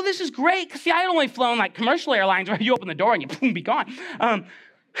 And I thought, oh, this is great. Because, see, I had only flown like commercial airlines where you open the door and you boom, be gone.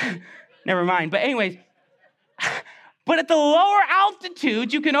 Never mind. But anyways, but at the lower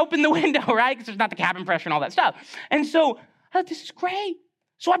altitude, you can open the window, right? Because there's not the cabin pressure and all that stuff. And so I thought, this is great.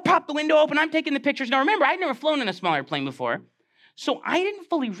 So I popped the window open. I'm taking the pictures. Now, remember, I'd never flown in a small airplane before. So I didn't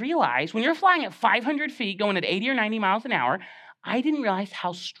fully realize when you're flying at 500 feet, going at 80 or 90 miles an hour, I didn't realize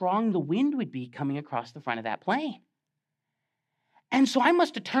how strong the wind would be coming across the front of that plane. And so I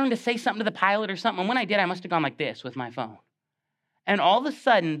must have turned to say something to the pilot or something. And when I did, I must have gone like this with my phone. And all of a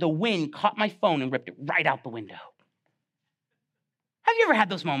sudden, the wind caught my phone and ripped it right out the window. Have you ever had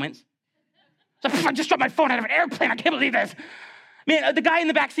those moments? It's like, I just dropped my phone out of an airplane. I can't believe this. Man, the guy in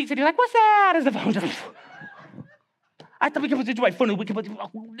the back seat said, he's like, what's that? As the phone just... I thought we could put it to my phone.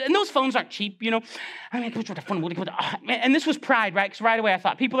 And those phones aren't cheap, you know. I mean, I could put the phone. And this was pride, right? Because right away I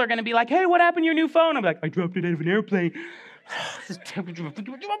thought people are going to be like, hey, what happened to your new phone? I'm like, I dropped it out of an airplane.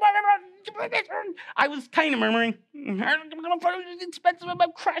 I was kind of murmuring. It's expensive. I'm going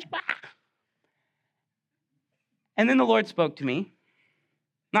to crash. And then the Lord spoke to me,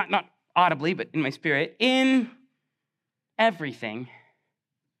 not audibly, but in my spirit. In everything,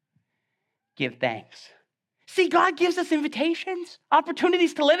 give thanks. See, God gives us invitations,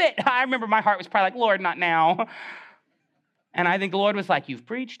 opportunities to live it. I remember my heart was probably like, Lord, not now. And I think the Lord was like, you've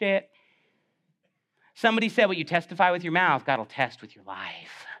preached it. Somebody said what you testify with your mouth, God will test with your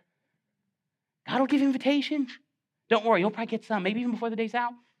life. God will give invitations. Don't worry, you'll probably get some, maybe even before the day's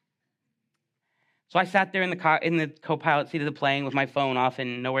out. So I sat there in the co-pilot seat of the plane with my phone off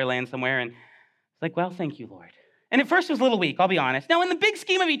in nowhere land somewhere, and it's like, well, thank you, Lord. And at first it was a little weak, I'll be honest. Now, in the big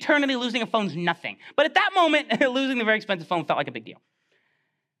scheme of eternity, losing a phone's nothing. But at that moment, losing the very expensive phone felt like a big deal.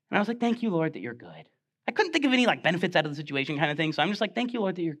 And I was like, thank you, Lord, that you're good. I couldn't think of any benefits out of the situation kind of thing, so I'm just like, thank you,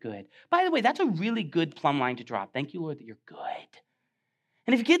 Lord, that you're good. By the way, that's a really good plumb line to drop. Thank you, Lord, that you're good.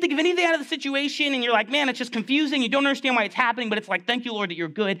 And if you can't think of anything out of the situation and you're like, man, it's just confusing, you don't understand why it's happening, but it's like, thank you, Lord, that you're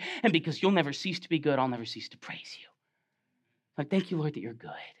good. And because you'll never cease to be good, I'll never cease to praise you. Like, thank you, Lord, that you're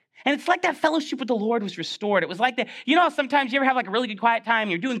good. And it's like that fellowship with the Lord was restored. It was like that, you know, sometimes you ever have a really good quiet time,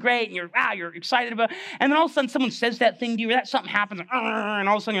 you're doing great, and you're excited about it, and then all of a sudden someone says that thing to you, or that something happens, and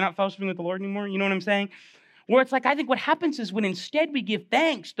all of a sudden you're not fellowshipping with the Lord anymore. You know what I'm saying? Where it's like, I think what happens is when instead we give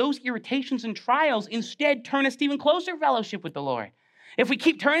thanks, those irritations and trials instead turn us to even closer fellowship with the Lord. If we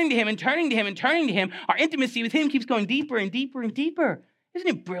keep turning to him and turning to him and turning to him, our intimacy with him keeps going deeper and deeper and deeper. Isn't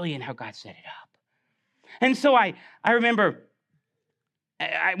it brilliant how God set it up? And so I remember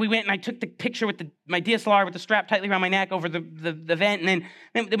we went and I took the picture with my DSLR with the strap tightly around my neck over the vent, and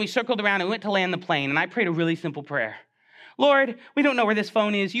then we circled around and went to land the plane, and I prayed a really simple prayer. Lord, we don't know where this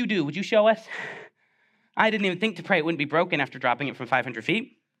phone is. You do. Would you show us? I didn't even think to pray it wouldn't be broken after dropping it from 500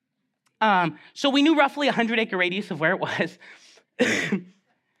 feet. So we knew roughly a 100-acre radius of where it was.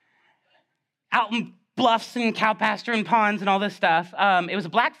 Out in bluffs and cow pasture and ponds and all this stuff. It was a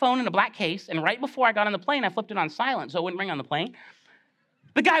black phone in a black case, and right before I got on the plane, I flipped it on silent so it wouldn't ring on the plane.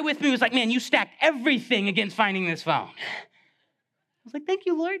 The guy with me was like, man, you stacked everything against finding this phone. I was like, thank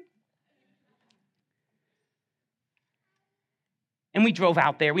you, Lord. And we drove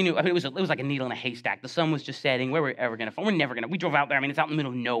out there. We knew it was like a needle in a haystack. The sun was just setting. Where were we ever going to find it? We're never going to. We drove out there. I mean, it's out in the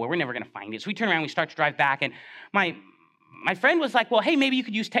middle of nowhere. We're never going to find it. So we turn around. We start to drive back. And my friend was like, well, hey, maybe you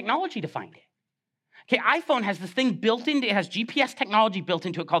could use technology to find it. Okay, iPhone has this thing built into it. It has GPS technology built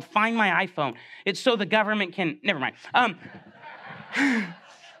into it called Find My iPhone. It's so the government can, never mind.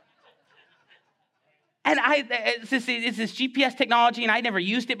 And it's this GPS technology, and I'd never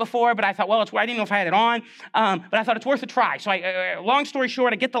used it before, but I thought, well, I didn't know if I had it on, but I thought it's worth a try. So long story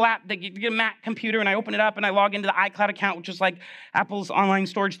short, I get the Mac computer, and I open it up, and I log into the iCloud account, which is like Apple's online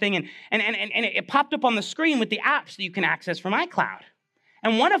storage thing, and it popped up on the screen with the apps that you can access from iCloud.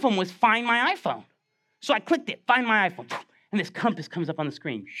 And one of them was Find My iPhone. So I clicked it, Find My iPhone, and this compass comes up on the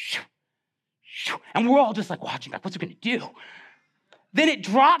screen. And we're all just like watching, like, what's it going to do? Then it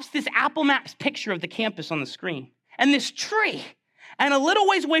drops this Apple Maps picture of the campus on the screen. And this tree. And a little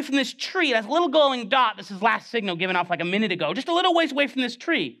ways away from this tree, that's a little glowing dot, this is last signal given off like a minute ago, just a little ways away from this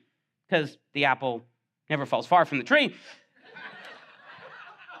tree, because the apple never falls far from the tree.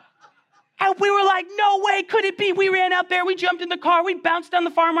 And we were like, no way, could it be? We ran out there, we jumped in the car, we bounced down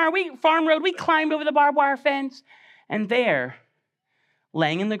the farm road, we climbed over the barbed wire fence. And there,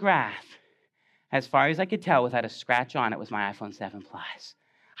 laying in the grass, as far as I could tell without a scratch on it, was my iPhone 7 Plus.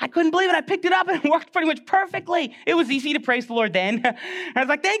 I couldn't believe it. I picked it up and it worked pretty much perfectly. It was easy to praise the Lord then. I was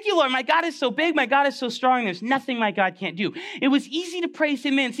like, thank you, Lord. My God is so big. My God is so strong. There's nothing my God can't do. It was easy to praise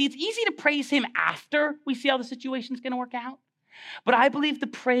him then. See, it's easy to praise him after we see how the situation's going to work out. But I believe the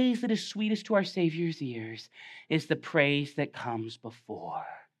praise that is sweetest to our Savior's ears is the praise that comes before.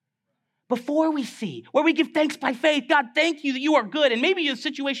 Before we see, where we give thanks by faith. God, thank you that you are good. And maybe the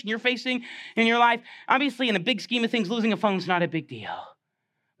situation you're facing in your life, obviously in the big scheme of things, losing a phone is not a big deal.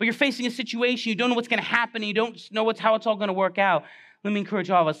 But you're facing a situation, you don't know what's going to happen, you don't know how it's all going to work out. Let me encourage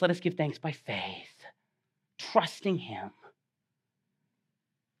all of us, let us give thanks by faith, trusting him.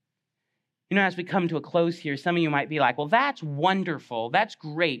 As we come to a close here, some of you might be like, well, that's wonderful. That's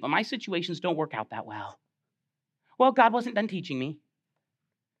great, but my situations don't work out that well. Well, God wasn't done teaching me,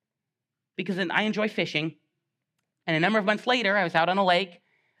 because I enjoy fishing. And a number of months later, I was out on the lake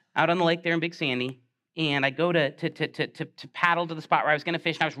there in Big Sandy, and I go to paddle to the spot where I was going to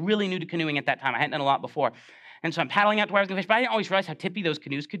fish, and I was really new to canoeing at that time. I hadn't done a lot before. And so I'm paddling out to where I was going to fish, but I didn't always realize how tippy those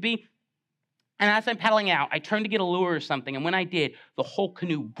canoes could be. And as I'm paddling out, I turned to get a lure or something, and when I did, the whole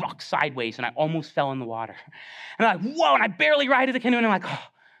canoe rocked sideways, and I almost fell in the water. And I'm like, whoa, and I barely righted the canoe, and I'm like, oh,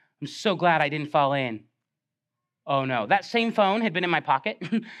 I'm so glad I didn't fall in. Oh, no. That same phone had been in my pocket,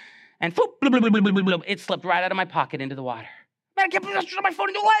 and boop, bloop, bloop, bloop, bloop, bloop, it slipped right out of my pocket into the water. Man, I can't believe I threw my phone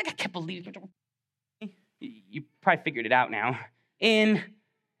into the lake. I can't believe it. You probably figured it out now. In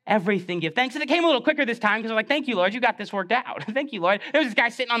everything, give thanks. And it came a little quicker this time because I'm like, thank you, Lord. You got this worked out. Thank you, Lord. There was this guy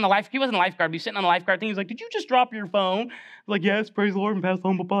sitting on the lifeguard. He wasn't a lifeguard, but he was sitting on the lifeguard thing. He was like, did you just drop your phone? I was like, yes, praise the Lord, and pass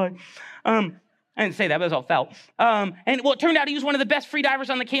home, bye-bye. I didn't say that, but it was all felt. It turned out he was one of the best free divers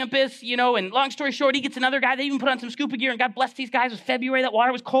on the campus, and long story short, he gets another guy. They even put on some scuba gear, and God bless these guys. It was February. That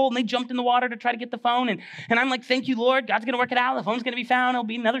water was cold, and they jumped in the water to try to get the phone. And I'm like, thank you, Lord. God's going to work it out. The phone's going to be found. It'll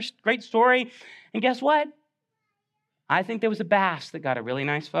be another great story. And guess what? I think there was a bass that got a really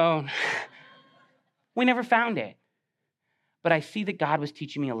nice phone. We never found it. But I see that God was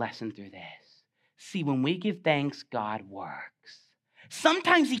teaching me a lesson through this. See, when we give thanks, God works.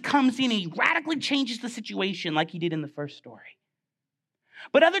 Sometimes he comes in and he radically changes the situation like he did in the first story.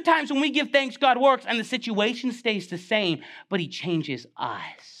 But other times when we give thanks, God works and the situation stays the same, but he changes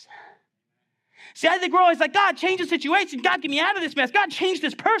us. See, I think we're always like, God, change the situation. God, get me out of this mess. God, change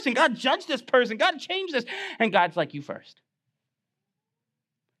this person. God, judge this person. God, change this. And God's like, you first.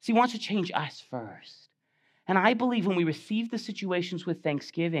 See, he wants to change us first. And I believe when we receive the situations with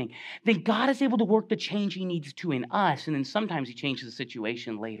thanksgiving, then God is able to work the change he needs to in us. And then sometimes he changes the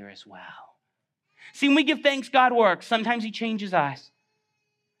situation later as well. See, when we give thanks, God works. Sometimes he changes us.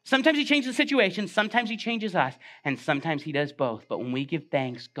 Sometimes he changes the situation. Sometimes he changes us. And sometimes he does both. But when we give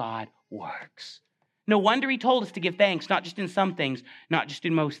thanks, God works. No wonder he told us to give thanks, not just in some things, not just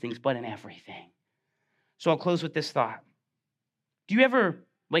in most things, but in everything. So I'll close with this thought. Do you ever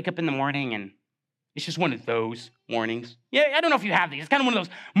wake up in the morning and it's just one of those mornings? Yeah, I don't know if you have these. It's kind of one of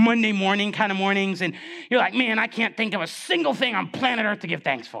those Monday morning kind of mornings, and you're like, man, I can't think of a single thing on planet Earth to give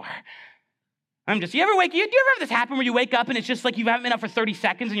thanks for. Do you ever have this happen where you wake up and it's just like you haven't been up for 30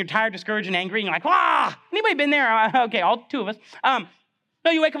 seconds and you're tired, discouraged, and angry, and you're like, anybody been there? Okay, all two of us. No,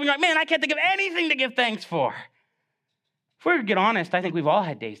 you wake up and you're like, man, I can't think of anything to give thanks for. If we're to get honest, I think we've all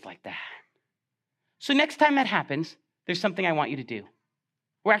had days like that. So next time that happens, there's something I want you to do.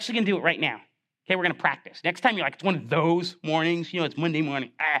 We're actually going to do it right now. Okay, we're going to practice. Next time you're like, it's one of those mornings, it's Monday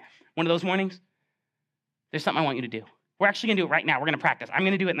morning, one of those mornings, there's something I want you to do. We're actually going to do it right now. We're going to practice. I'm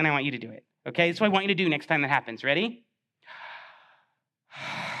going to do it, and then I want you to do it. Okay, that's what I want you to do next time that happens. Ready?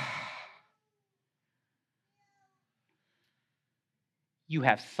 You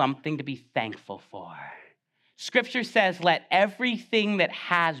have something to be thankful for. Scripture says, let everything that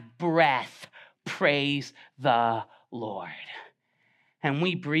has breath praise the Lord. And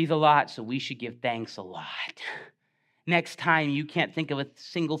we breathe a lot, so we should give thanks a lot. Next time you can't think of a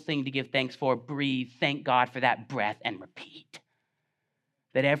single thing to give thanks for, breathe, thank God for that breath, and repeat.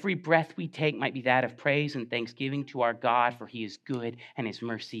 That every breath we take might be that of praise and thanksgiving to our God, for he is good and his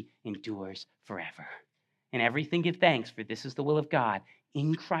mercy endures forever. In everything give thanks, for this is the will of God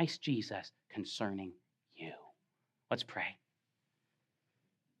in Christ Jesus concerning you. Let's pray.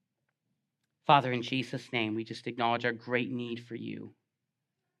 Father, in Jesus' name, we just acknowledge our great need for you.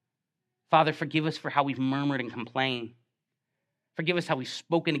 Father, forgive us for how we've murmured and complained. Forgive us how we've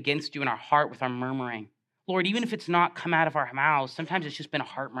spoken against you in our heart with our murmuring. Lord, even if it's not come out of our mouths, sometimes it's just been a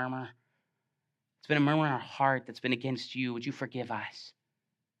heart murmur. It's been a murmur in our heart that's been against you. Would you forgive us?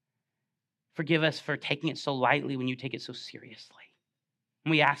 Forgive us for taking it so lightly when you take it so seriously.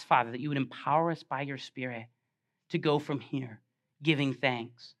 And we ask, Father, that you would empower us by your Spirit to go from here giving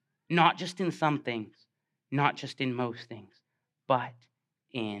thanks, not just in some things, not just in most things, but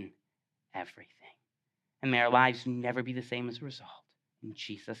in everything. And may our lives never be the same as a result. In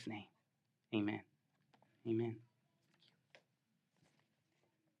Jesus' name, amen. Amen.